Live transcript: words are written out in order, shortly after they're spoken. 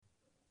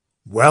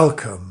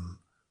Welcome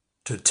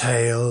to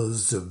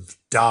Tales of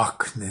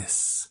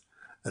Darkness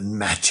and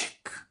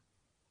Magic.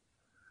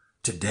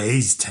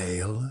 Today's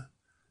tale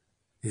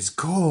is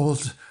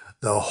called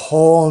The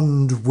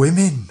Horned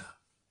Women.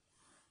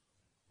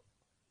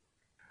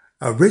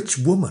 A rich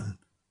woman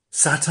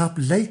sat up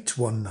late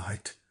one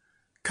night,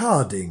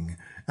 carding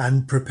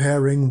and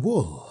preparing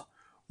wool,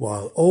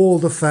 while all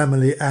the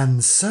family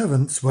and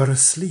servants were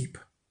asleep.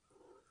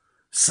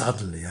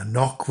 Suddenly a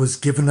knock was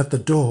given at the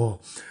door,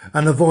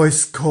 and a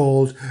voice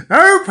called,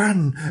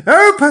 "Open!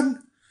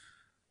 Open!"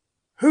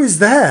 "Who's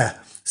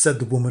there?" said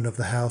the woman of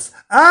the house.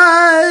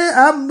 "I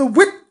am the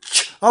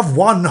witch of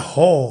one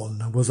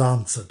horn," was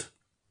answered.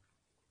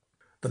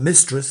 The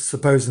mistress,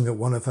 supposing that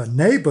one of her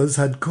neighbours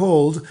had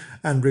called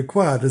and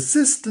required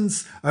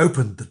assistance,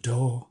 opened the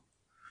door,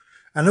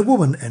 and a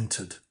woman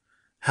entered,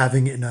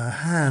 having in her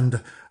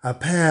hand a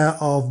pair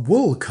of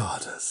wool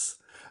carders,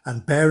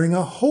 and bearing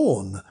a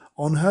horn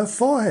on her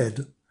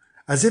forehead,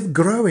 as if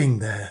growing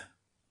there.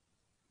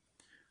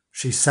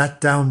 She sat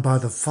down by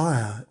the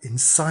fire in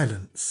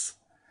silence,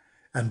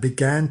 and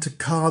began to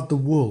card the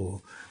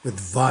wool with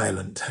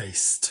violent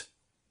haste.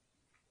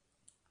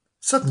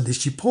 Suddenly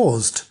she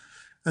paused,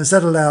 and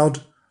said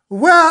aloud,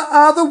 "Where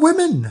are the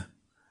women?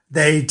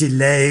 They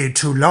delay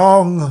too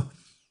long."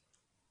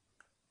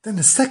 Then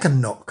a second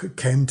knock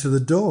came to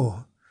the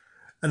door,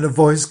 and a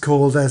voice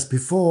called as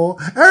before,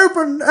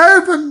 "Open!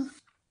 Open!"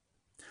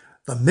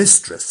 The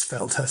mistress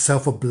felt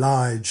herself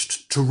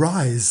obliged to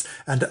rise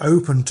and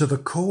open to the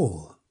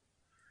call,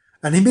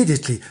 and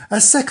immediately a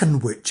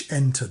second witch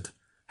entered,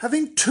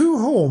 having 2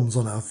 horns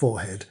on her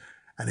forehead,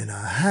 and in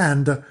her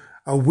hand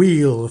a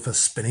wheel for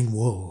spinning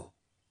wool.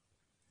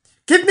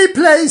 "Give me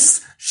place,"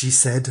 she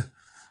said.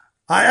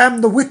 "I am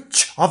the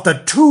witch of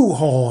the 2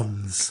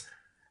 horns,"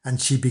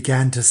 and she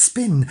began to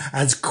spin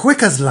as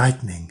quick as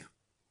lightning.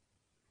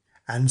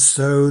 And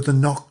so the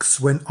knocks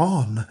went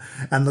on,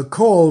 and the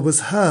call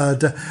was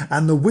heard,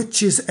 and the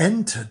witches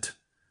entered,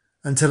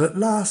 until at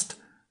last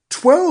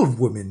 12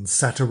 women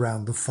sat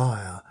around the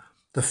fire,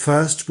 the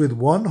first with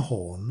 1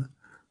 horn,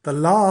 the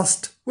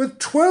last with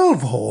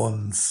 12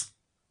 horns.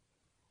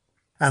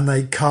 And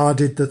they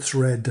carded the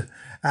thread,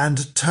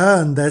 and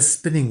turned their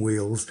spinning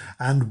wheels,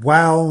 and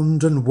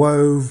wound and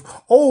wove,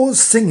 all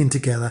singing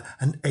together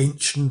an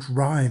ancient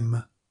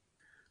rhyme.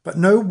 But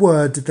no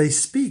word did they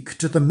speak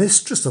to the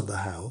mistress of the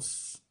house.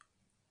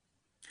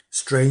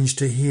 Strange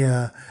to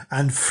hear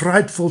and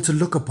frightful to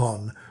look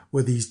upon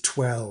were these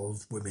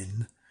 12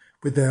 women,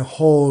 with their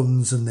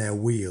horns and their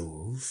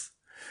wheels.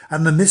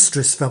 And the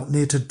mistress felt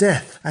near to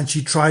death, and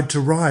she tried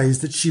to rise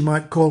that she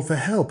might call for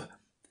help,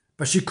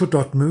 but she could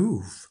not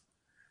move,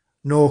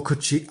 nor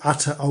could she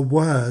utter a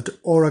word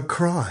or a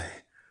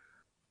cry,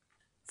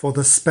 for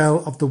the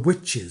spell of the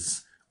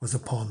witches was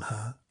upon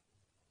her.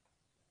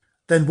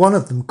 Then one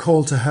of them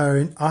called to her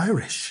in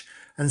Irish,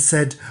 and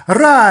said,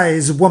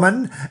 "Rise,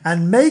 woman,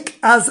 and make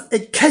us a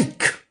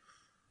cake."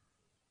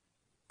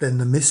 Then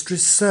the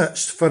mistress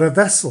searched for a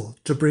vessel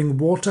to bring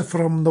water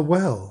from the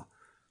well,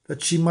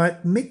 that she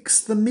might mix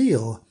the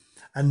meal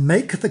and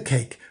make the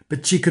cake,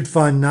 but she could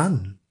find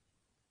none.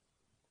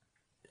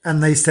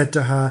 And they said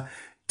to her,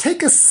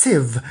 "Take a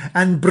sieve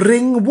and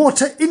bring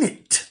water in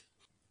it."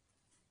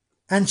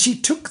 And she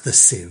took the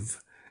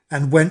sieve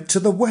and went to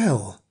the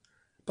well,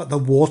 but the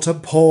water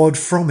poured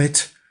from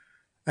it,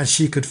 and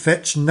she could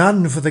fetch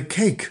none for the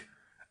cake,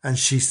 and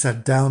she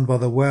sat down by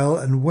the well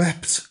and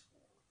wept.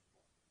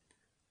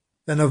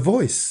 Then a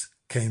voice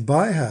came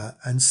by her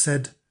and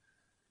said,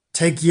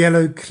 "Take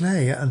yellow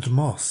clay and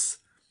moss,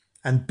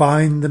 and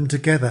bind them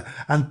together,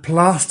 and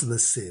plaster the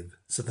sieve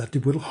so that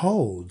it will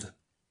hold."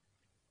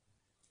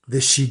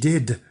 This she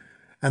did,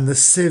 and the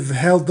sieve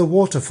held the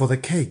water for the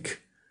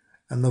cake.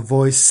 And the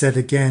voice said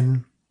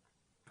again,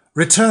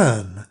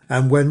 "Return,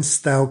 and whence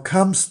thou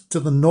comest to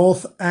the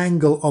north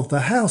angle of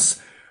the house,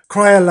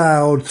 cry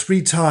aloud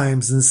 3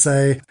 times and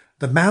say,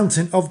 'The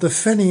mountain of the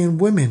Fenian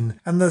women,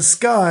 and the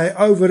sky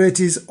over it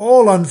is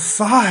all on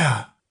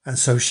fire.'" And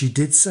so she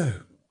did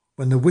so.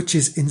 When the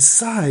witches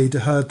inside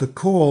heard the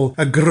call,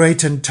 a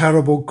great and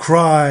terrible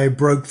cry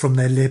broke from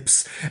their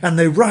lips, and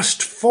they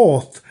rushed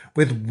forth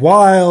with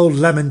wild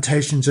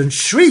lamentations and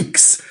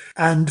shrieks,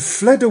 and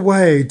fled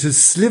away to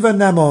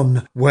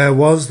Slievenamon, where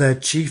was their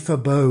chief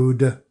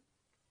abode.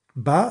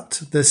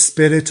 But the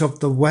spirit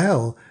of the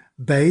well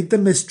bade the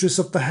mistress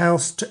of the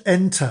house to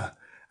enter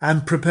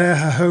and prepare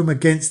her home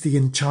against the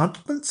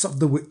enchantments of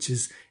the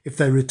witches if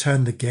they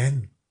returned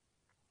again.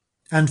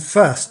 And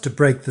first, to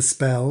break the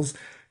spells,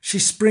 she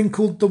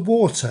sprinkled the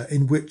water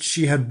in which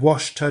she had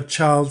washed her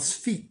child's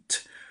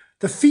feet,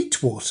 the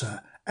feet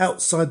water,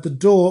 outside the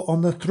door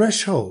on the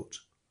threshold.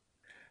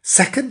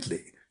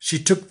 Secondly, she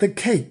took the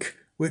cake,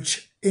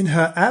 which in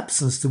her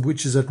absence the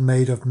witches had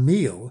made of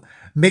meal,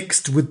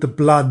 mixed with the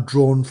blood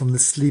drawn from the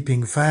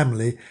sleeping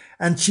family,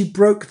 and she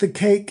broke the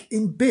cake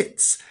in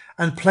bits,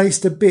 and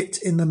placed a bit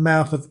in the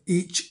mouth of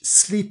each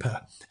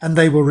sleeper, and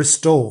they were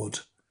restored.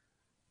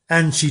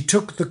 And she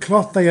took the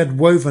cloth they had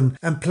woven,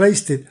 and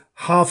placed it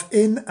half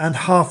in and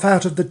half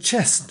out of the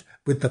chest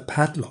with the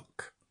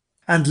padlock.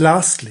 And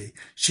lastly,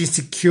 she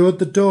secured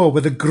the door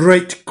with a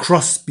great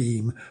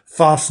crossbeam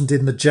fastened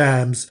in the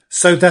jambs,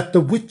 so that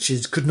the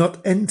witches could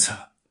not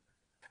enter.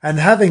 And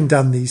having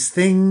done these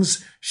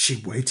things,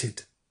 she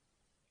waited.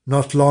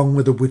 Not long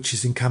were the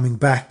witches in coming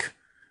back,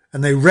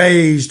 and they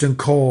raged and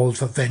called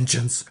for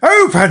vengeance.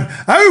 "Open!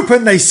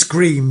 Open!" they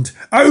screamed.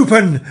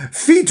 "Open,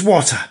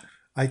 Feetwater!"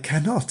 "I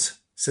cannot,"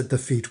 said the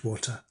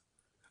Feetwater.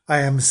 "I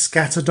am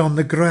scattered on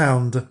the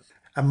ground,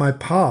 and my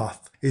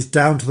path is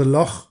down to the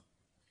loch."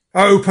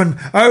 "Open,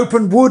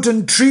 open, wood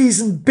and trees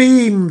and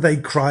beam!" they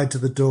cried to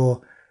the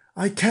door.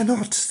 "I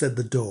cannot," said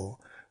the door,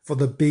 "for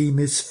the beam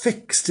is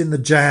fixed in the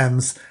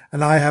jambs,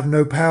 and I have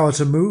no power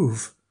to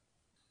move."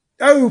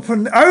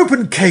 "Open,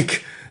 open,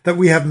 cake that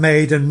we have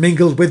made and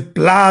mingled with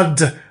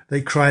blood!"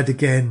 they cried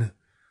again.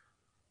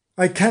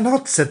 "I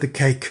cannot," said the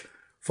cake,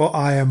 "for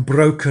I am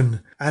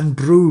broken and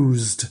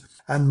bruised,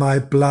 and my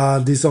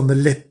blood is on the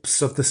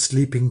lips of the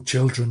sleeping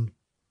children."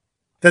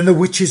 Then the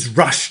witches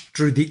rushed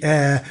through the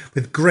air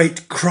with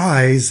great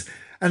cries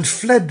and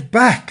fled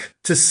back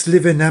to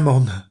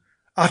Slievenamon,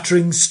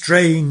 uttering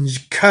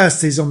strange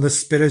curses on the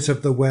spirit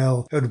of the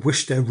well, who had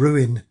wished their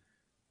ruin.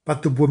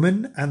 But the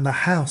woman and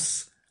the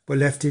house were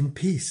left in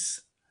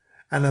peace,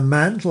 and a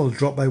mantle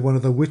dropped by one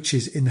of the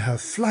witches in her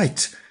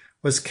flight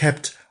was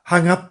kept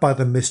hung up by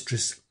the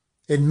mistress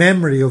in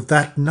memory of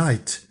that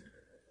night,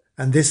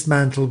 and this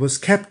mantle was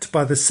kept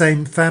by the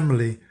same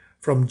family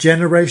from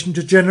generation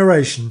to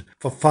generation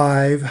for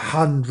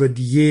 500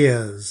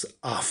 years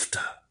after.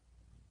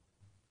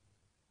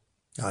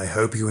 I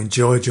hope you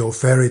enjoyed your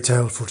fairy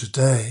tale for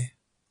today.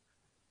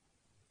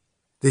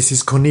 This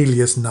is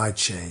Cornelius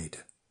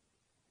Nightshade.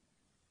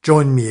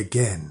 Join me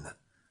again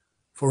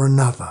for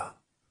another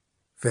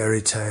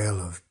fairy tale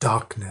of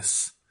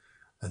darkness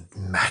and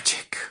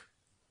magic.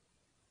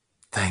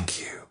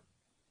 Thank you.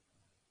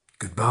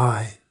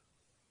 Goodbye.